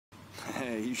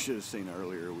You should have seen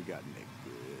earlier, we got Nick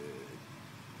good.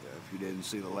 Yeah, if you didn't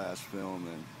see the last film,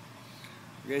 then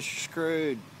I guess you're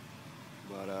screwed.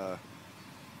 But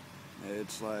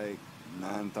it's like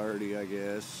 9:30, I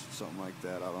guess, something like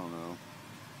that, I don't know.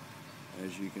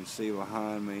 As you can see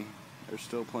behind me, there's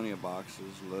still plenty of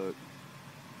boxes. Look,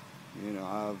 you know,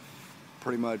 I've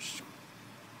pretty much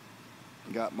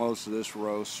got most of this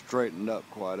row straightened up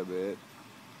quite a bit.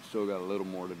 Still got a little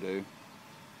more to do.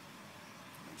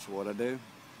 That's what I do.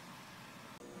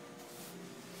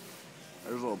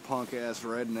 There's a little punk ass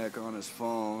redneck on his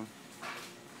phone.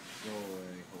 Go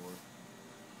away,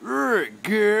 whore.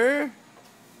 Girl.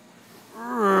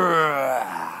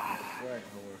 Right,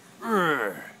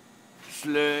 whore.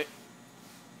 Slut.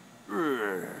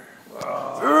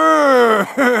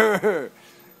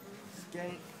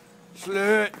 Skank.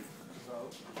 Slut.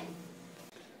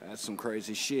 That's some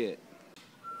crazy shit.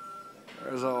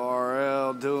 There's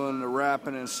RL doing the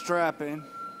rapping and strapping.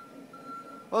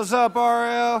 What's up,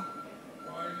 RL?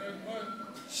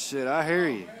 Shit, I hear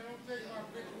you.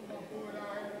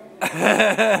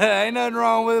 Ain't nothing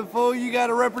wrong with it, fool. You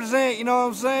gotta represent, you know what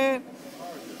I'm saying?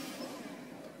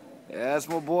 Yeah, that's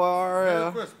my boy RL.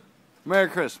 Merry Christmas. Merry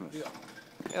Christmas. Yeah.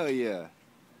 Hell yeah.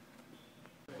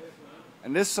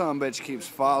 And this sumbitch keeps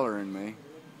following me.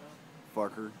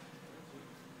 Fucker.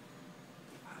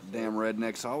 Damn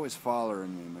redneck's always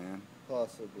following me, man.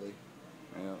 Possibly.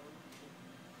 Yeah.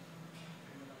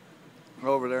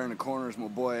 Over there in the corner is my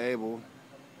boy Abel.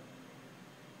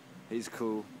 He's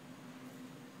cool.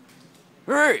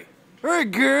 Hey! Hey,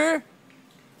 girl!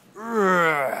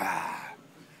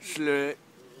 Slut.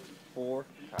 Whore.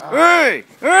 Hey!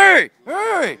 Hey!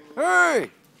 Hey! Hey!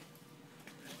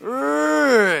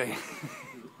 Hey!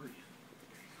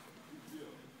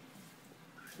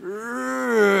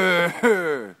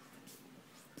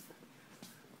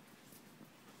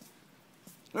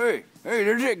 Hey,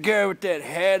 there's that guy with that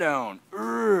hat on.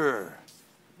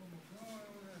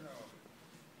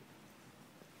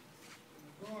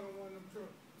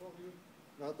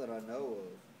 Not that I know of.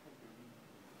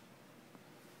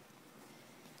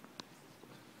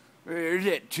 There's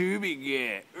that tubby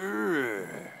guy.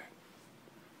 Urgh.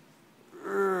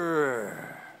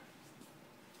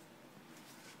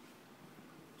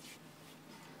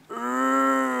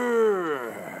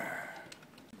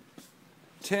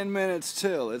 10 minutes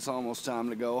till. It's almost time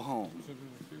to go home.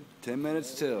 10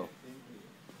 minutes till.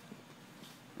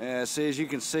 Yeah, see, as you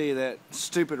can see, that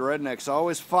stupid redneck's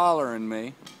always following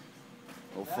me.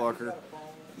 Oh, fucker.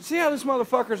 You see how this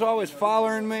motherfucker's always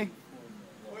following me?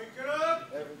 Wake it up!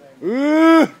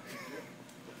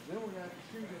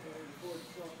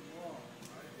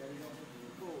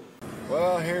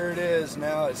 Well, here it is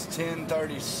now. It's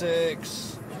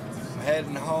 10:36. I'm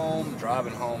heading home,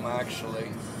 driving home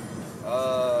actually.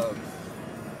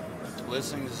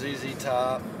 Listening to ZZ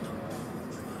Top.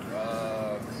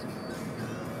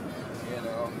 You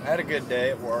know, had a good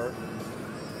day at work,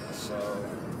 so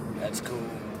that's cool.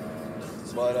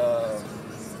 But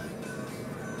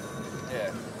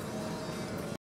yeah.